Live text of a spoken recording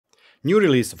New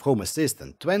release of Home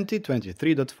Assistant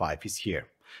 2023.5 is here.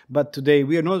 But today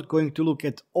we are not going to look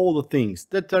at all the things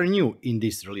that are new in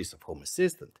this release of Home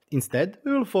Assistant. Instead,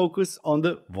 we will focus on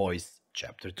the Voice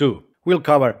Chapter 2. We'll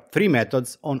cover 3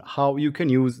 methods on how you can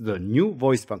use the new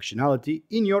voice functionality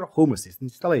in your Home Assistant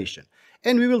installation,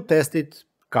 and we will test it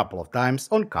a couple of times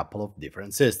on a couple of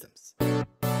different systems.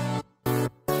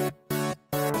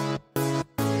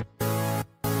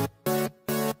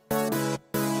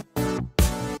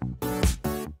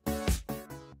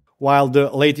 While the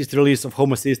latest release of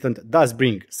Home Assistant does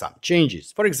bring some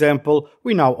changes, for example,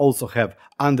 we now also have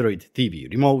Android TV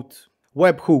Remote,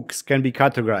 webhooks can be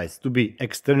categorized to be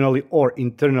externally or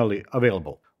internally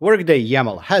available, Workday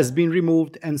YAML has been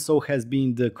removed and so has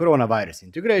been the coronavirus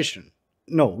integration.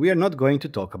 No, we are not going to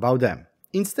talk about them.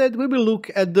 Instead, we will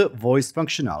look at the voice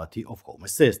functionality of Home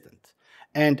Assistant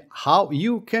and how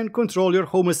you can control your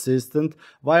Home Assistant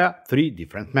via 3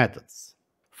 different methods.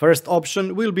 First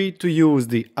option will be to use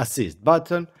the Assist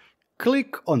button,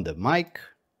 click on the mic,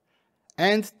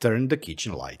 and turn the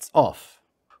kitchen lights off.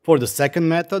 For the second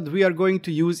method, we are going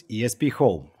to use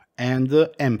ESPHome and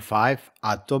the M5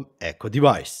 Atom Echo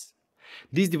device.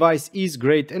 This device is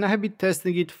great and I have been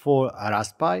testing it for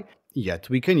Raspberry,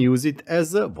 yet we can use it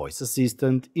as a voice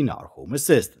assistant in our Home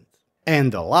Assistant.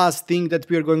 And the last thing that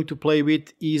we are going to play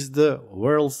with is the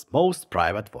world's most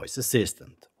private voice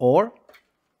assistant, or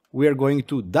we are going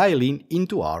to dial in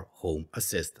into our Home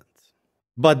Assistant.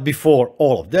 But before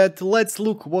all of that, let's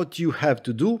look what you have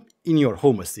to do in your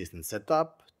Home Assistant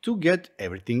setup to get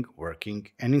everything working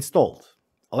and installed.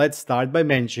 Let's start by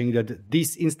mentioning that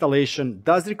this installation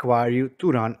does require you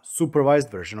to run supervised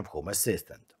version of Home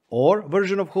Assistant, or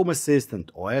version of Home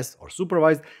Assistant OS or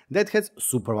supervised that has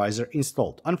supervisor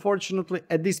installed. Unfortunately,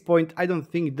 at this point, I don't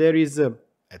think there is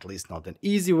at least not an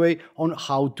easy way on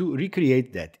how to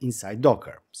recreate that inside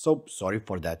Docker, so sorry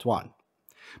for that one.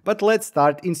 But let's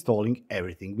start installing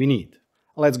everything we need.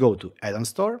 Let's go to Add-on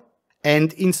Store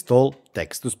and install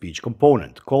text-to-speech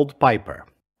component called Piper.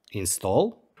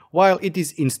 Install. While it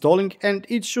is installing, and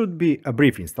it should be a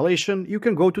brief installation, you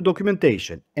can go to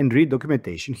documentation and read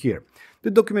documentation here. The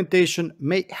documentation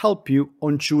may help you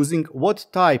on choosing what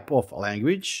type of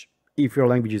language, if your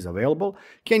language is available,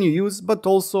 can you use, but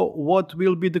also what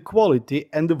will be the quality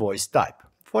and the voice type.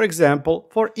 For example,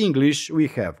 for English we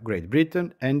have Great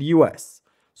Britain and US.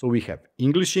 So we have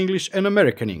English and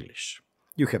American English.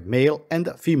 You have male and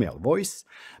female voice,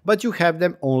 but you have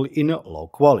them only in a low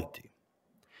quality.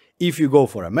 If you go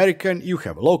for American, you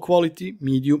have low quality,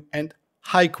 medium and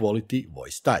high quality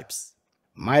voice types.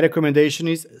 My recommendation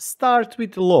is start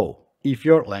with low if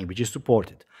your language is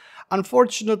supported.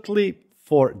 Unfortunately,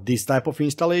 for this type of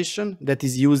installation that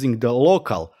is using the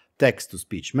local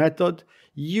text-to-speech method,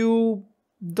 you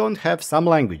don't have some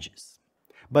languages.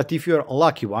 But if you're a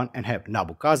lucky one and have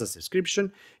Nabu Casa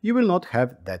subscription, you will not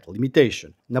have that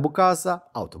limitation. Nabu Casa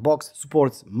out-of-box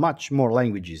supports much more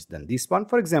languages than this one,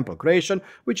 for example Croatian,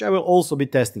 which I will also be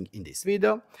testing in this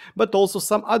video, but also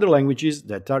some other languages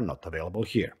that are not available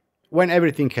here. When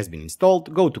everything has been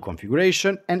installed, go to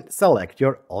Configuration and select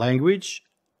your language,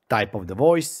 type of the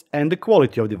voice and the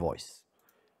quality of the voice.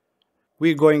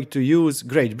 We're going to use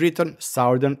Great Britain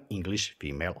Southern English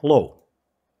Female Low.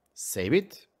 Save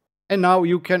it, and now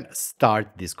you can start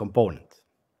this component.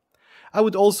 I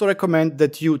would also recommend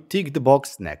that you tick the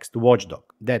box next to Watchdog.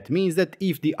 That means that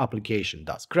if the application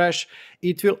does crash,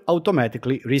 it will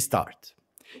automatically restart.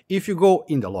 If you go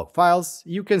in the log files,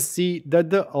 you can see that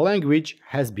the language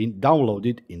has been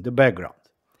downloaded in the background.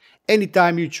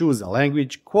 Anytime you choose a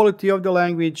language, quality of the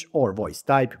language or voice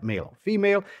type, male or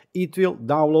female, it will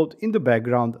download in the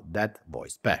background that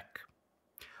voice pack.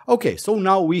 Okay, so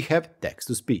now we have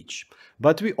text-to-speech,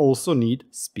 but we also need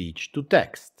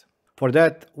speech-to-text. For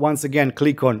that, once again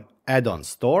click on Add-on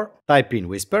Store, type in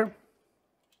Whisper,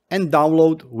 and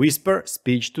download Whisper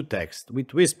Speech-to-Text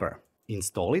with Whisper.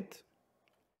 Install it.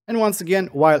 And once again,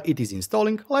 while it is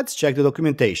installing, let's check the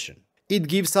documentation. It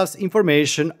gives us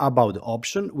information about the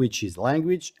option, which is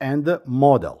language, and the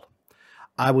model.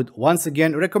 I would once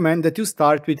again recommend that you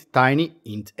start with Tiny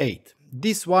Int 8.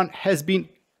 This one has been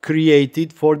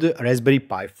created for the Raspberry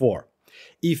Pi 4.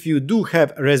 If you do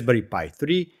have Raspberry Pi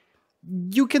 3,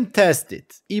 you can test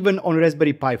it. Even on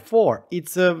Raspberry Pi 4,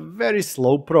 it's a very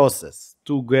slow process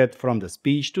to get from the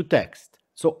speech to text.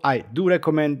 So I do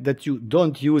recommend that you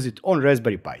don't use it on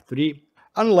Raspberry Pi 3,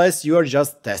 unless you are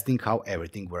just testing how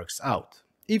everything works out.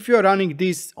 If you are running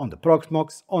this on the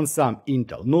Proxmox, on some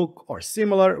Intel NUC or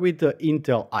similar with the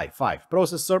Intel i5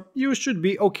 processor, you should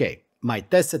be okay. My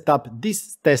test setup,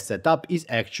 this test setup is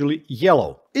actually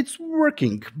yellow. It's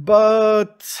working,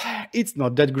 but it's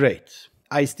not that great.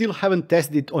 I still haven't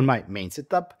tested it on my main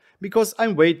setup because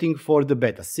I'm waiting for the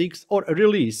beta 6 or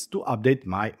release to update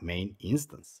my main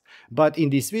instance. But in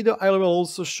this video I will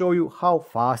also show you how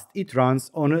fast it runs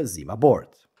on a ZimaBoard.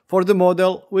 For the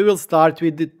model, we will start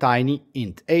with the tiny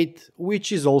Int 8,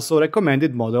 which is also a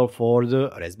recommended model for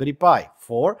the Raspberry Pi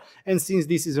 4, and since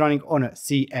this is running on a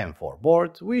CM4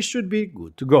 board, we should be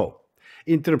good to go.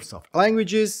 In terms of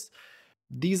languages,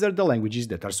 these are the languages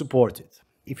that are supported.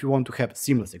 If you want to have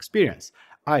seamless experience,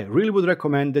 I really would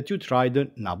recommend that you try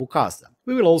the Nabu Casa.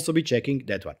 We will also be checking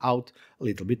that one out a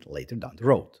little bit later down the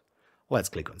road. Let's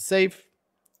click on Save.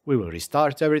 We will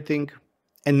restart everything.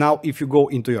 And now if you go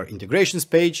into your integrations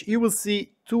page, you will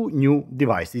see two new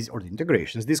devices or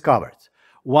integrations discovered.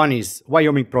 One is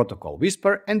Wyoming Protocol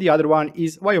Whisper and the other one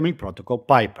is Wyoming Protocol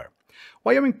Piper.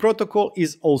 Wyoming Protocol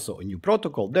is also a new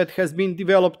protocol that has been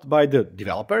developed by the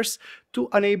developers to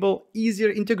enable easier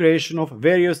integration of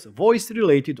various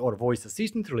voice-related or voice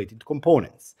assistant-related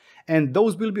components. And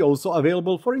those will be also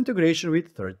available for integration with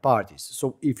third parties.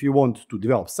 So if you want to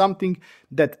develop something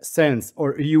that sends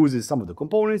or uses some of the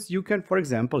components, you can, for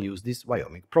example, use this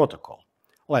Wyoming protocol.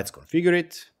 Let's configure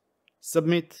it,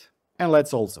 submit, and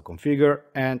let's also configure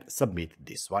and submit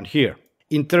this one here.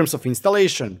 In terms of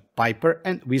installation, Piper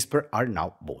and Whisper are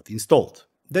now both installed.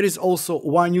 There is also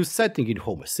one new setting in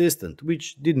Home Assistant,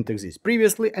 which didn't exist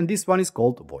previously, and this one is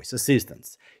called Voice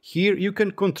Assistants. Here you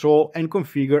can control and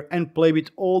configure and play with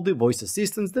all the voice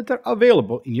assistants that are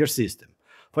available in your system.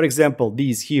 For example,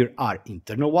 these here are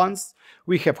internal ones.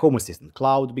 We have Home Assistant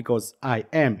Cloud because I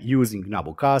am using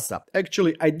Nabu Casa.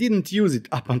 Actually, I didn't use it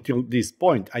up until this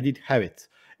point. I did have it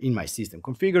in my system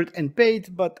configured and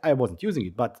paid, but I wasn't using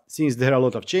it. But since there are a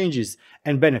lot of changes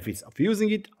and benefits of using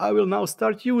it, I will now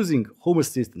start using Home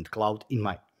Assistant Cloud in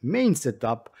my main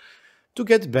setup to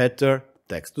get better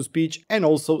text-to-speech and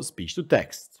also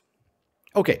speech-to-text.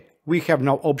 Okay, we have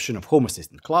now option of Home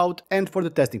Assistant Cloud, and for the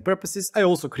testing purposes I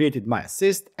also created my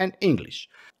assist and English.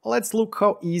 Let's look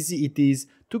how easy it is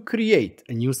to create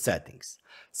a new settings.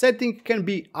 Setting can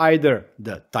be either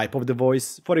the type of the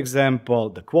voice, for example,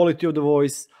 the quality of the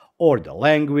voice, or the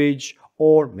language,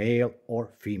 or male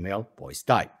or female voice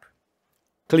type.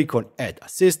 Click on Add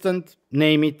Assistant,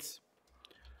 name it,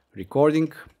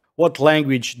 recording. What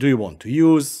language do you want to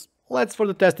use? Let's, for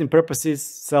the testing purposes,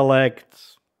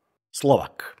 select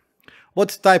Slovak.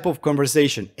 What type of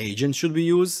conversation agent should we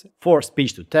use? For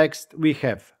speech to text, we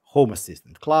have Home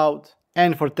Assistant Cloud.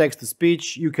 And for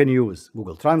text-to-speech, you can use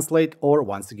Google Translate or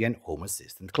once again Home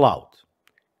Assistant Cloud.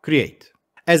 Create.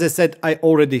 As I said, I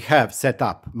already have set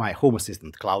up my Home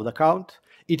Assistant Cloud account.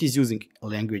 It is using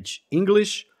language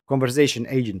English, conversation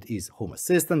agent is Home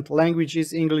Assistant, language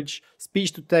is English,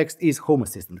 speech-to-text is Home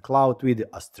Assistant Cloud with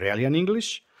Australian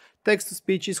English,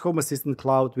 text-to-speech is Home Assistant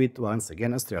Cloud with once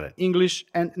again Australian English,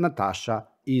 and Natasha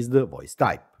is the voice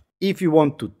type. If you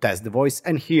want to test the voice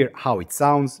and hear how it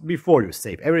sounds before you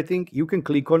save everything, you can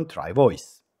click on Try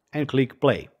Voice and click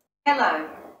Play. Hello.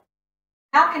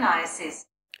 How can I assist?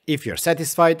 If you're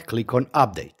satisfied, click on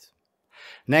Update.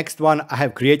 Next one I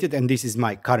have created, and this is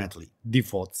my currently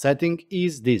default setting,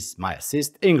 is this My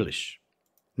Assist English.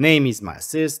 Name is My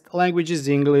Assist, language is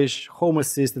English, Home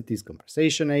Assistant is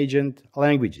Conversation Agent,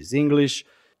 language is English.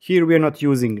 Here we are not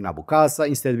using Nabu Casa,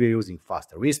 instead we are using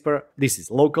Faster Whisper. This is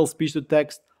local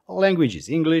speech-to-text. Language is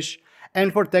English,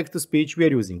 and for text-to-speech we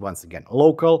are using once again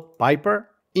local Piper.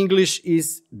 English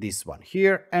is this one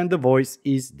here, and the voice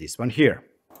is this one here.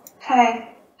 Hey,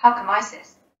 how can I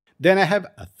assist? Then I have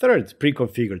a third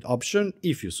pre-configured option.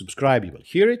 If you subscribe, you will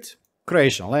hear it.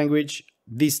 Croatian language,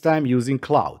 this time using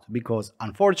Cloud, because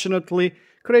unfortunately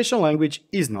Croatian language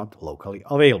is not locally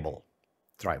available.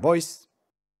 Try voice.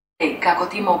 Hey, kako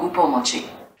ti mogu pomoći?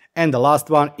 And the last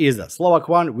one is the Slovak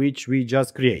one, which we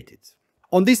just created.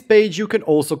 On this page you can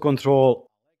also control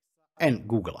and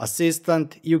Google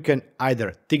Assistant. You can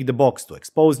either tick the box to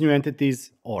expose new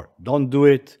entities or don't do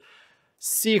it.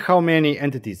 See how many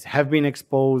entities have been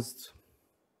exposed.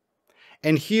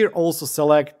 And here also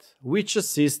select which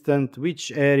assistant,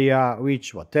 which area,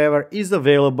 which whatever is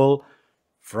available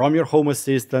from your Home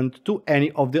Assistant to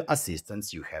any of the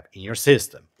assistants you have in your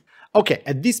system. Okay,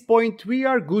 at this point we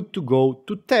are good to go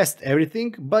to test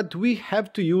everything, but we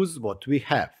have to use what we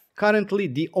have. Currently,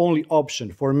 the only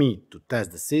option for me to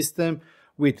test the system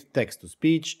with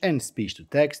text-to-speech and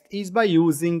speech-to-text is by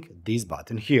using this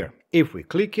button here. If we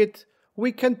click it,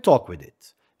 we can talk with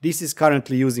it. This is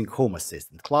currently using Home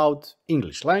Assistant Cloud,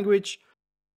 English language.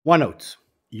 One note,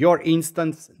 your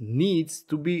instance needs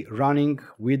to be running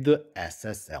with the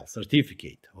SSL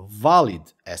certificate,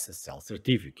 valid SSL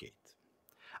certificate.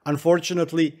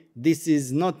 Unfortunately, this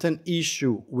is not an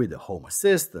issue with the Home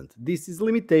Assistant. This is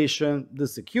limitation, the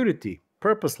security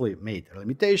purposely made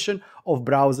limitation of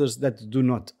browsers that do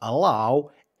not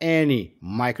allow any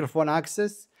microphone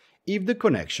access if the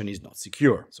connection is not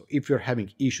secure. So if you're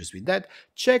having issues with that,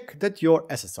 check that your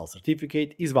SSL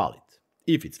certificate is valid.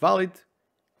 If it's valid,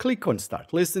 click on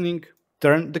Start Listening,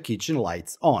 turn the kitchen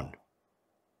lights on.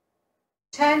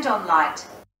 Turned on light.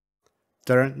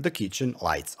 Turn the kitchen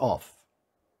lights off.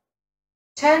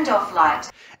 Turned off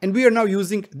light. And we are now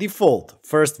using default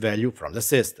first value from the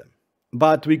system.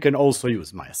 But we can also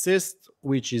use My Assist,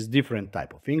 which is different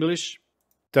type of English.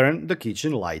 Turn the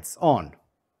kitchen lights on.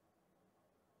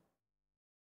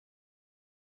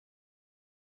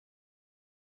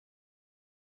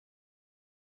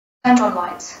 Turned on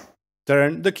lights.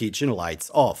 Turn the kitchen lights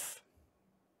off.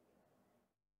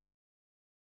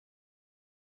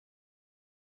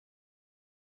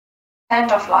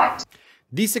 Turned off light.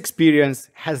 This experience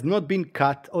has not been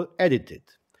cut or edited.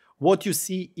 What you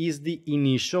see is the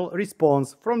initial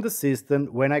response from the system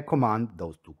when I command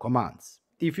those two commands.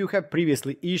 If you have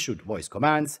previously issued voice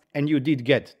commands and you did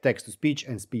get text-to-speech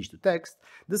and speech-to-text,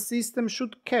 the system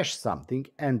should cache something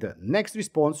and the next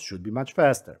response should be much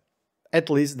faster. At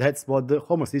least that's what the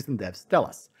Home Assistant devs tell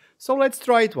us. So let's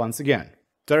try it once again.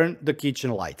 Turn the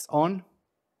kitchen lights on.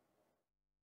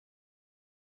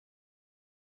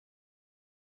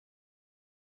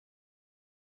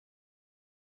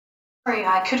 Sorry,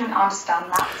 I couldn't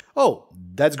understand that. Oh,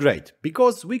 that's great,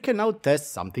 because we can now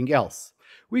test something else.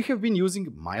 We have been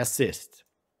using My Assist.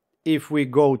 If we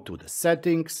go to the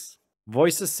settings,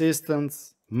 voice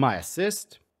assistants, My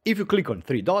Assist, if you click on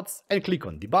three dots and click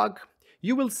on debug,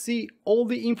 you will see all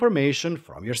the information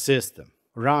from your system.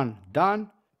 Run done,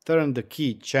 turn the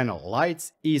key channel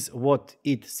lights is what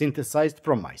it synthesized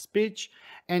from my speech,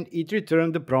 and it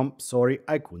returned the prompt, sorry,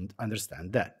 I couldn't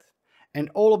understand that.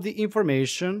 And all of the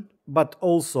information, but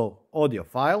also audio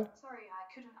file, Sorry,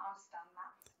 I couldn't understand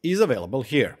that. is available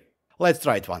here. Let's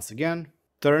try it once again.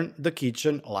 Turn the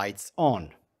kitchen lights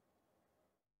on.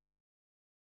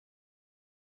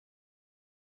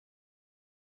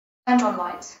 Turned on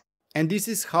lights. And this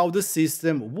is how the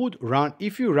system would run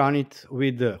if you run it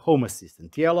with the Home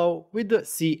Assistant Yellow, with the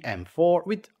CM4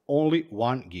 with only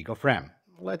 1 GB of RAM.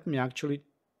 Let me actually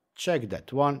check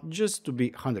that one just to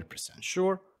be 100%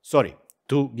 sure. Sorry,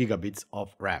 2 gigabits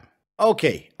of RAM.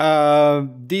 Okay,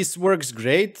 this works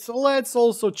great. So let's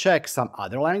also check some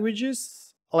other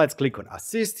languages. Let's click on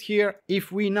Assist here.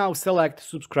 If we now select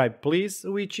Subscribe Please,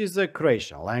 which is a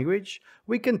Croatian language,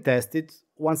 we can test it.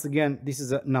 Once again, this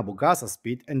is a Nabu Casa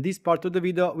speed and this part of the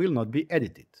video will not be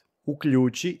edited.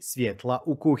 Uključi svjetla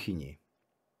u kuhinji.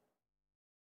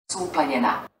 Su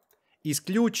upaljena.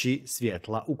 Isključi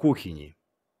svjetla u kuhinji.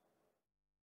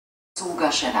 Su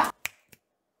ugašena.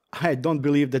 I don't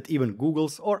believe that even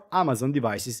Google's or Amazon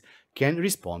devices can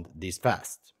respond this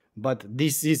fast. But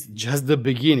this is just the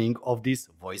beginning of this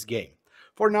voice game.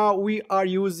 For now, we are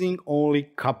using only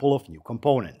a couple of new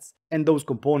components. And those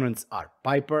components are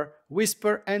Piper,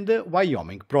 Whisper and the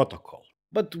Wyoming protocol.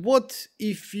 But what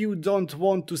if you don't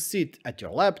want to sit at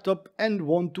your laptop and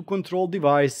want to control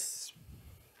device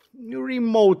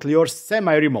remotely or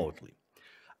semi-remotely?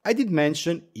 I did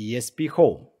mention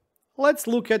ESPHome. Let's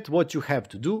look at what you have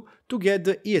to do to get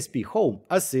the ESPHome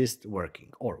Assist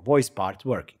working or voice part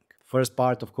working. First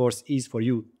part, of course, is for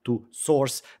you to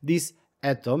source this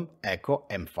ESPHome Echo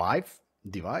M5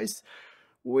 device,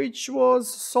 which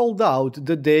was sold out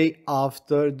the day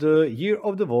after the Year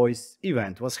of the Voice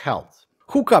event was held.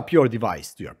 Hook up your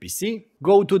device to your PC,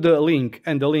 go to the link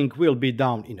and the link will be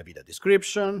down in the video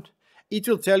description. It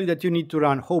will tell you that you need to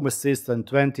run Home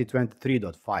Assistant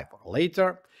 2023.5 or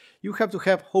later. You have to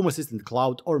have Home Assistant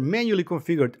Cloud or manually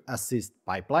configured Assist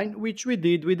pipeline, which we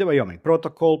did with the Wyoming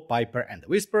protocol, Piper and the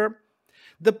Whisper.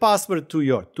 The password to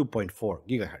your 2.4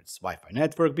 GHz Wi-Fi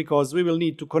network, because we will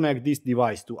need to connect this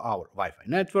device to our Wi-Fi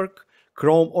network,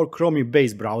 Chrome or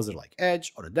Chromium-based browser like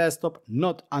Edge or a desktop,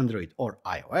 not Android or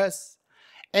iOS,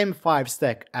 M5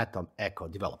 Stack Atom Echo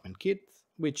Development Kit,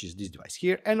 which is this device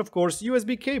here, and of course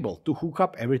USB cable to hook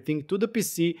up everything to the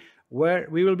PC where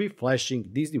we will be flashing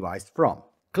this device from.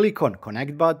 Click on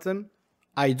Connect button.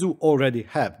 I do already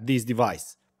have this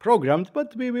device programmed,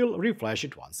 but we will reflash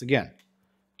it once again.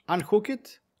 Unhook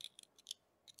it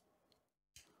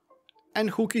and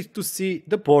hook it to see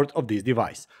the port of this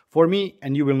device. For me,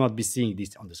 and you will not be seeing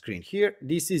this on the screen here,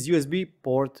 this is USB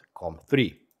port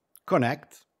COM3.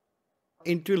 Connect.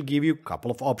 It will give you a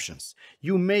couple of options.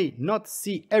 You may not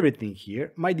see everything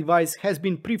here. My device has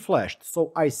been pre-flashed,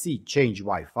 so I see change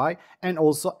Wi-Fi and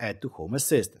also add to Home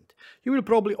Assistant. You will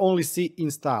probably only see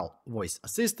Install Voice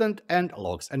Assistant and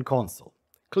Logs and Console.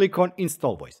 Click on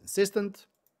Install Voice Assistant,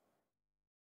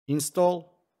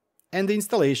 install, and the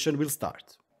installation will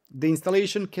start. The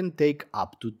installation can take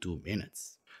up to 2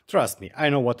 minutes. Trust me, I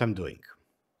know what I'm doing.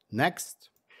 Next.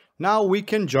 Now we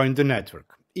can join the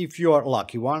network. If you are a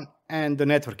lucky one and the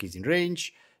network is in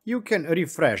range, you can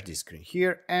refresh this screen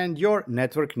here and your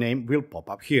network name will pop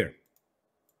up here.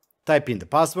 Type in the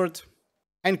password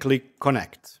and click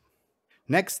Connect.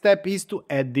 Next step is to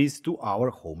add this to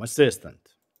our Home Assistant.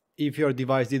 If your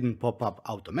device didn't pop up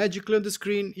automatically on the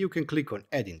screen, you can click on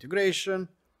Add Integration,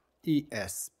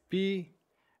 ESP,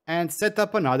 and set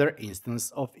up another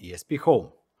instance of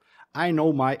ESPHome. I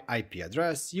know my IP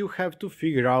address, you have to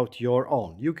figure out your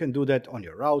own. You can do that on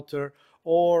your router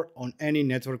or on any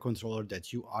network controller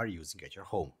that you are using at your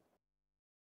home.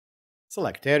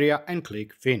 Select Area and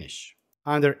click Finish.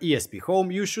 Under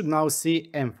ESPHome, you should now see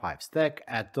M5 Stack,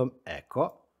 Atom,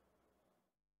 Echo,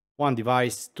 one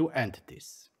device, two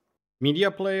entities,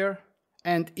 media player,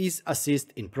 and is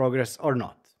assist in progress or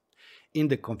not. In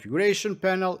the configuration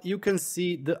panel, you can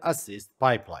see the assist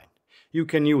pipeline. You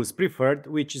can use Preferred,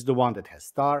 which is the one that has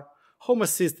star, Home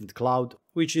Assistant Cloud,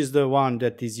 which is the one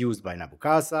that is used by Nabu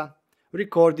Casa,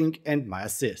 Recording, and My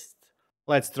Assist.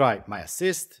 Let's try My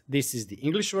Assist. This is the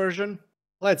English version.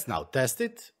 Let's now test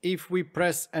it. If we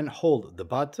press and hold the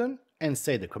button and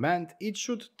say the command, it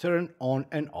should turn on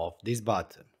and off this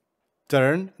button.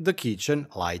 Turn the kitchen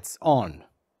lights on.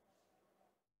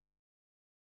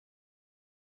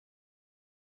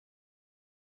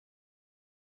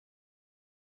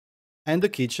 And the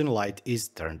kitchen light is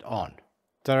turned on.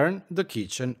 Turn the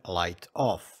kitchen light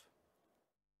off.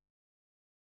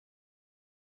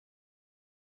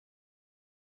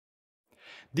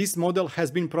 This model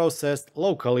has been processed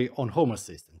locally on Home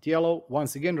Assistant Yellow,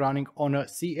 once again running on a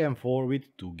CM4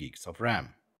 with 2 gigs of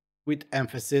RAM. With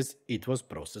emphasis, it was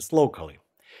processed locally.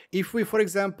 If we, for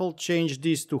example, change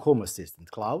this to Home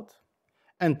Assistant Cloud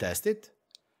and test it,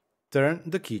 turn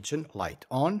the kitchen light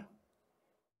on,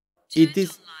 it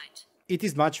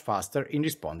is much faster in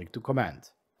responding to command.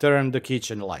 Turn the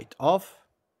kitchen light off.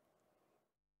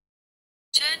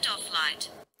 Turned off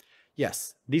light.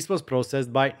 Yes, this was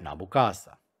processed by Nabu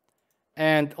Casa.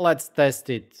 And let's test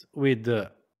it with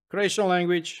the Croatian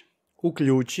language.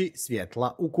 Uključi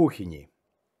svjetla u kuhinji.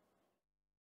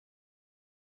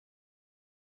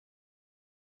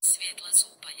 Svjetla su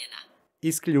upaljena.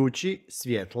 Isključi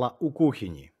svjetla u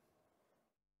kuhinji.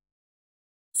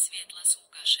 Svjetla su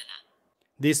ugašena.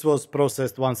 This was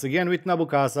processed once again with Nabu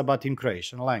Casa, but in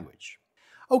Croatian language.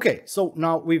 Okay, so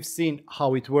now we've seen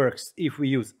how it works if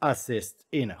we use Assist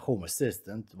in a Home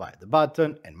Assistant via the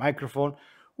button and microphone.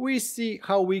 We see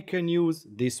how we can use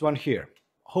this one here.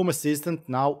 Home Assistant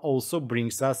now also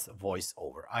brings us Voice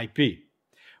over IP.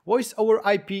 Voice over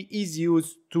IP is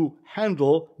used to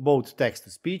handle both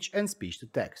text-to-speech and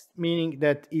speech-to-text, meaning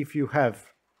that if you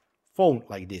have phone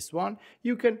like this one,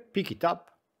 you can pick it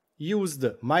up, use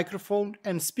the microphone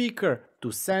and speaker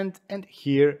to send and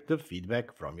hear the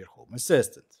feedback from your Home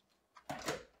Assistant.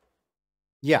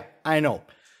 Yeah, I know.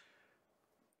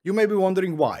 You may be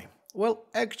wondering why. Well,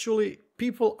 actually,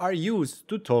 people are used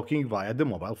to talking via the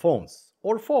mobile phones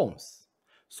or phones,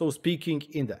 so speaking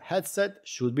in the headset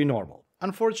should be normal.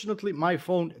 Unfortunately, my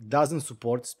phone doesn't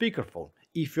support speakerphone.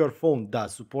 If your phone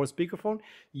does support speakerphone,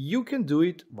 you can do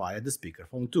it via the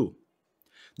speakerphone too.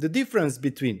 The difference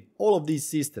between all of these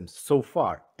systems so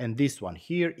far and this one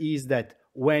here is that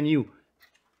when you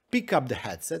pick up the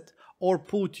headset or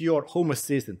put your Home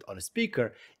Assistant on a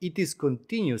speaker, it is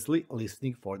continuously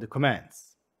listening for the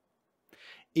commands.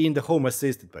 In the Home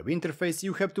Assistant web interface,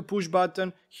 you have to push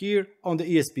button. Here on the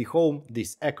ESPHome,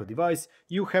 this Echo device,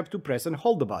 you have to press and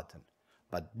hold the button.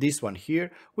 But this one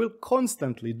here will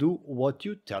constantly do what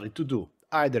you tell it to do,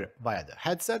 either via the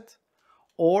headset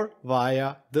or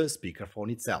via the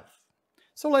speakerphone itself.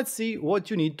 So let's see what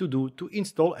you need to do to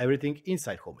install everything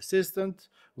inside Home Assistant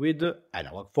with the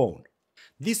analog phone.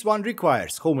 This one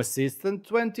requires Home Assistant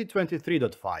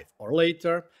 2023.5 or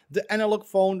later, the analog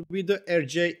phone with the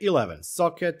RJ11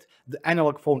 socket, the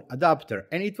analog phone adapter,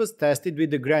 and it was tested with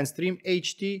the Grandstream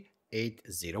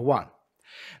HT801.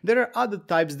 There are other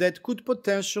types that could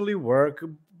potentially work,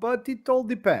 but it all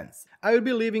depends. I will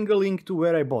be leaving a link to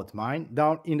where I bought mine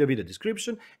down in the video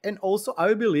description, and also I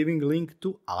will be leaving a link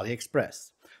to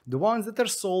AliExpress. The ones that are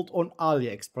sold on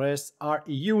AliExpress are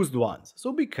used ones,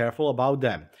 so be careful about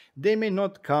them. They may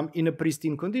not come in a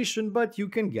pristine condition, but you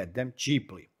can get them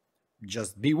cheaply.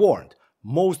 Just be warned,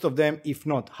 most of them, if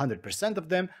not 100% of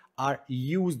them, are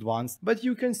used ones, but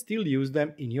you can still use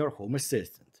them in your Home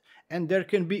Assistant. and there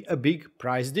can be a big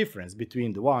price difference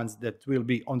between the ones that will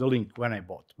be on the link when I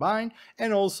bought mine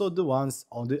and also the ones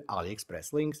on the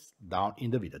AliExpress links down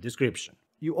in the video description.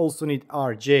 You also need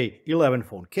RJ11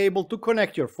 phone cable to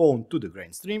connect your phone to the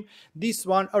grain stream. This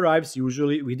one arrives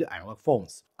usually with the analog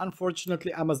phones.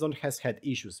 Unfortunately, Amazon has had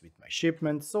issues with my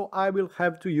shipment, so I will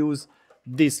have to use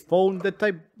this phone that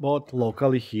I bought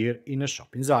locally here in a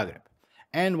shop in Zagreb.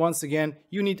 And once again,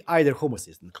 you need either Home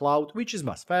Assistant Cloud, which is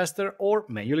much faster, or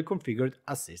manually configured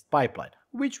Assist Pipeline,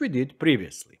 which we did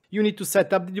previously. You need to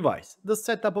set up the device. The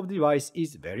setup of the device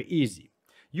is very easy.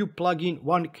 You plug in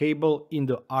one cable in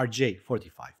the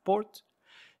RJ45 port,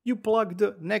 you plug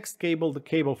the next cable, the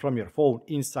cable from your phone,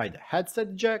 inside the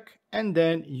headset jack, and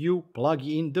then you plug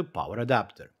in the power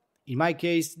adapter. In my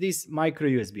case, this micro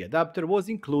USB adapter was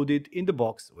included in the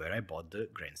box where I bought the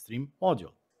GrainStream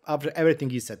module. After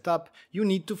everything is set up, you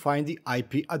need to find the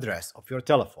IP address of your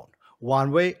telephone.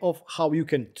 One way of how you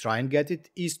can try and get it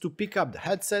is to pick up the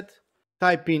headset,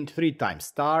 type in 3 times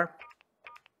star,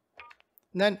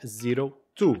 then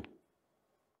 02.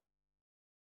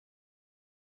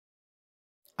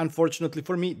 Unfortunately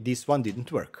for me, this one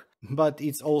didn't work. But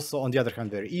it's also on the other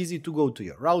hand very easy to go to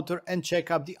your router and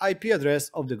check up the IP address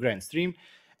of the GrainStream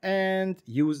and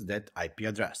use that IP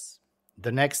address.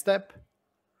 The next step,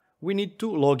 we need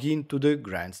to log in to the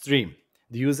GrainStream.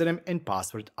 The username and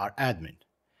password are admin.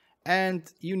 And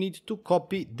you need to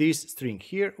copy this string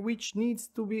here, which needs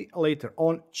to be later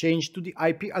on changed to the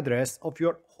IP address of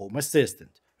your Home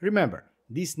Assistant. Remember,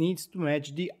 this needs to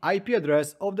match the IP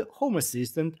address of the Home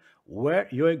Assistant where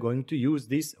you are going to use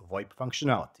this VoIP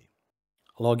functionality.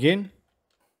 Log in,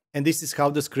 and this is how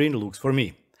the screen looks for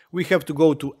me. We have to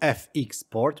go to FX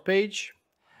port page.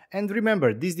 And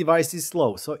remember, this device is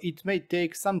slow, so it may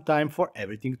take some time for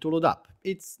everything to load up.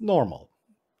 It's normal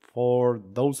for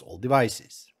those old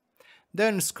devices.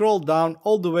 Then scroll down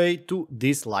all the way to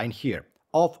this line here,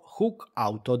 of Hook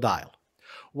Auto Dial.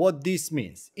 What this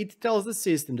means? It tells the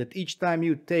system that each time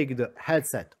you take the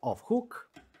headset off hook,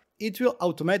 it will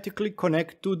automatically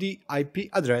connect to the IP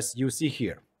address you see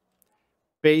here.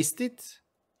 Paste it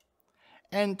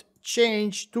and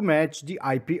change to match the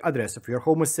IP address of your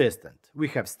Home Assistant. We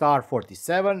have star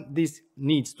 47, this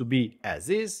needs to be as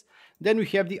is. Then we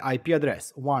have the IP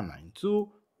address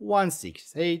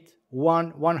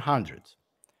 192.168.1.100.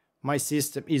 My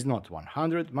system is not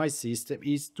 100, my system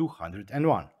is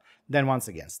 201. Then once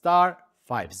again star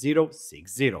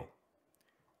 5060.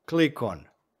 Click on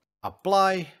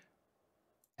apply,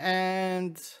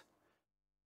 and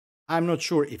I'm not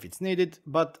sure if it's needed,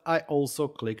 but I also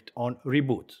clicked on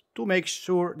reboot to make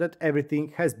sure that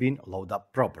everything has been loaded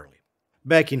up properly.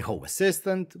 Back in Home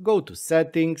Assistant, go to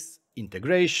Settings,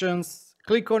 Integrations,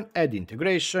 click on Add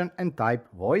Integration and type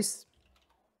Voice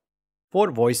for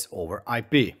Voice over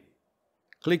IP.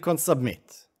 Click on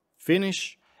Submit,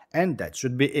 Finish, and that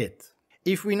should be it.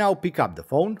 If we now pick up the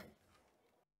phone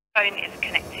is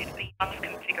connected, but you must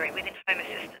configure it within Home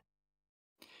Assistant.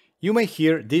 You may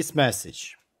hear this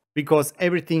message, because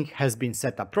everything has been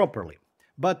set up properly.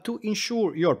 But to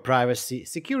ensure your privacy,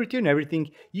 security and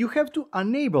everything, you have to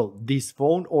enable this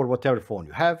phone or whatever phone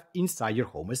you have inside your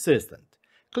Home Assistant.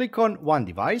 Click on One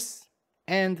Device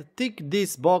and tick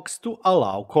this box to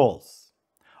allow calls.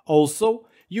 Also,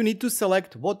 you need to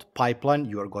select what pipeline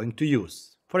you are going to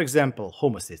use. For example,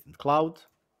 Home Assistant Cloud.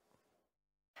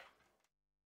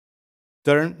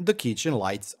 Turn the kitchen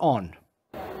lights on.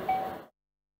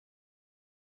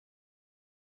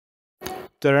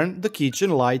 Turn the kitchen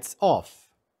lights off.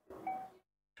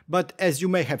 But as you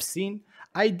may have seen,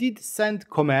 I did send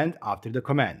command after the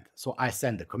command. So I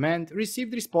send the command,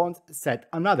 received response, set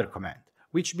another command.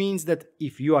 Which means that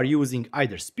if you are using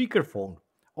either speakerphone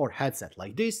or headset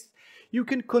like this, you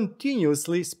can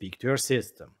continuously speak to your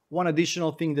system. One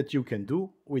additional thing that you can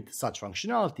do with such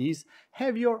functionality is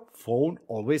have your phone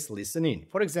always listen in.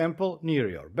 For example, near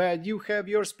your bed you have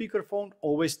your speakerphone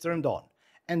always turned on.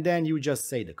 And then you just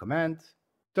say the command,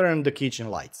 turn the kitchen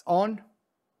lights on,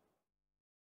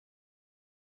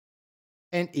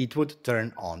 and it would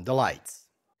turn on the lights.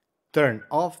 Turn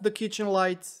off the kitchen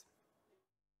lights.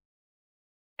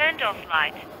 Turned off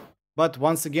light. But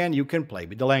once again you can play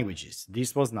with the languages.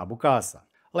 This was Nabu Casa.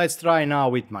 Let's try now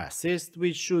with my assist,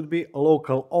 which should be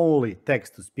local only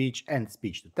text to speech and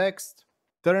speech to text.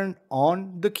 Turn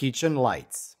on the kitchen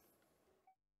lights.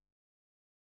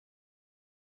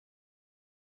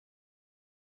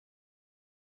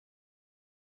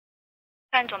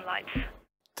 Turned on lights.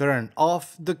 Turn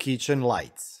off the kitchen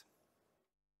lights.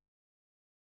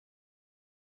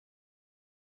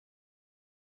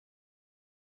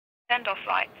 Turned off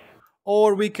lights.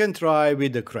 Or we can try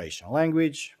with the Croatian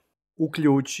language.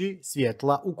 Uključi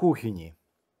svjetla u kuhinji.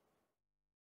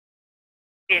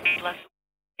 Svjetla su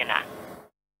ugašena.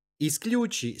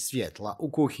 Isključi svjetla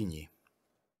u kuhinji.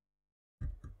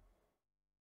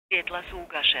 Svjetla su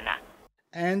ugašena.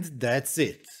 And that's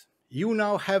it. You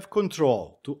now have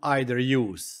control to either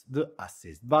use the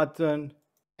assist button,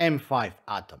 M5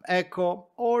 Atom Echo,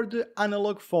 or the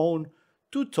analog phone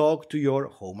to talk to your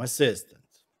home assistant.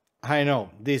 I know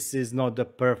this is not the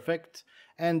perfect,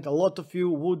 and a lot of you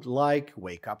would like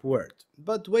Wake Up Word,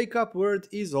 but Wake Up Word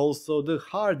is also the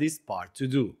hardest part to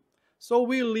do. So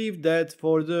we'll leave that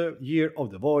for the Year of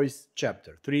the Voice,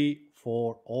 chapter 3,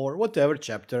 4, or whatever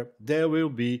chapter there will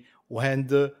be when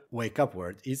the Wake Up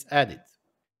Word is added.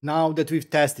 Now that we've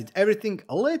tested everything,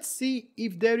 let's see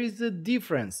if there is a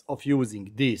difference of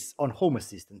using this on Home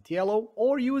Assistant Yellow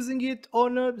or using it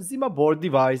on a ZimaBoard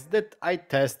device that I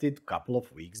tested a couple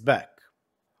of weeks back.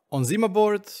 On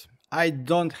ZimaBoard, I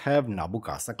don't have Nabu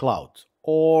Casa Cloud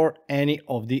or any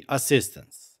of the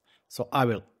assistants, so I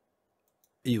will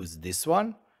use this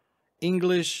one.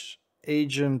 English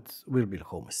agent will be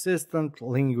Home Assistant,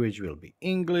 language will be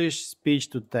English,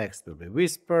 speech to text will be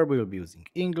Whisper, we will be using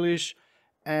English,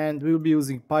 and we will be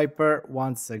using Piper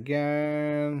once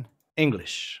again.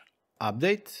 English.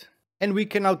 Update. And we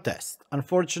can now test.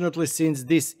 Unfortunately, since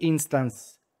this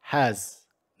instance has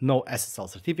no SSL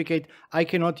certificate, I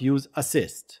cannot use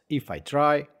assist. If I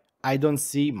try, I don't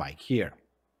see mic here.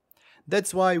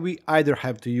 That's why we either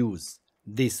have to use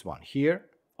this one here,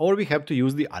 or we have to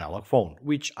use the analog phone,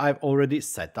 which I've already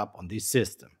set up on this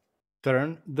system.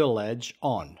 Turn the ledge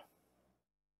on.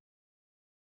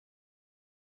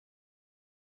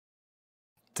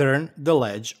 Turn the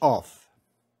ledge off.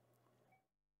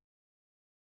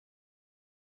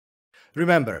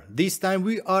 Remember, this time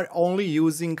we are only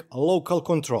using local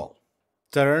control.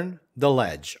 Turn the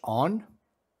ledge on.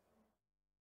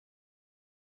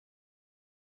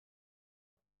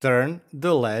 Turn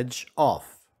the ledge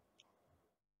off.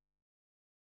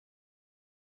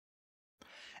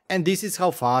 And this is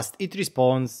how fast it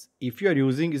responds if you are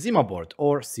using ZimaBoard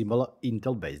or similar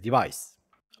Intel-based device.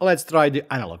 Let's try the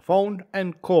analog phone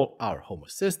and call our Home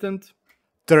Assistant.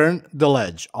 Turn the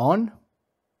ledge on.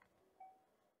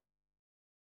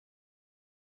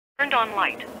 Turned on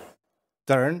light.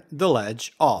 Turn the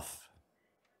ledge off.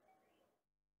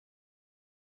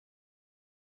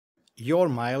 Your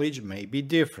mileage may be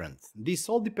different. This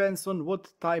all depends on what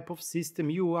type of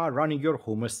system you are running your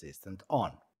Home Assistant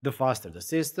on. The faster the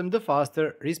system, the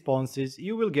faster responses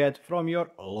you will get from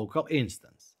your local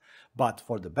instance. But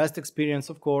for the best experience,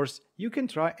 of course, you can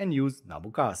try and use Nabu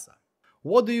Casa.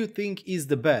 What do you think is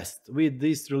the best with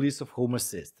this release of Home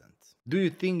Assistant? Do you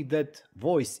think that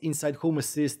voice inside Home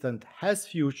Assistant has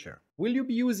future? Will you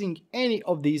be using any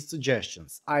of these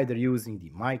suggestions, either using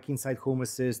the mic inside Home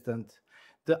Assistant,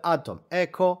 the Atom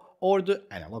Echo, or the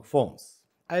analog phones?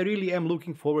 I really am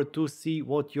looking forward to see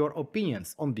what your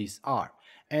opinions on this are,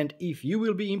 and if you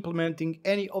will be implementing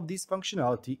any of this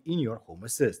functionality in your Home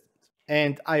Assistant.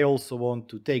 And I also want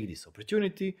to take this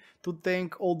opportunity to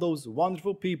thank all those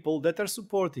wonderful people that are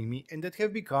supporting me and that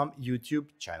have become YouTube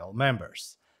channel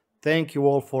members. Thank you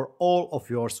all for all of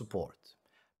your support.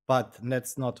 But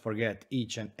let's not forget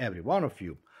each and every one of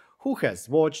you who has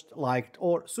watched, liked,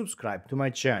 or subscribed to my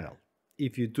channel.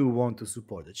 If you do want to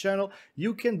support the channel,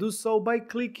 you can do so by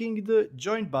clicking the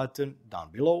join button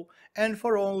down below and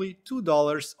for only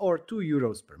 $2 or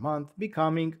 €2 per month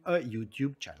becoming a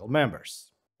YouTube channel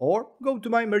members. Or go to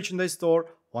my merchandise store,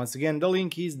 once again the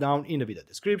link is down in the video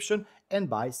description, and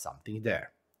buy something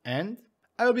there. And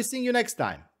I will be seeing you next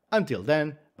time. Until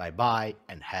then, bye bye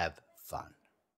and have fun.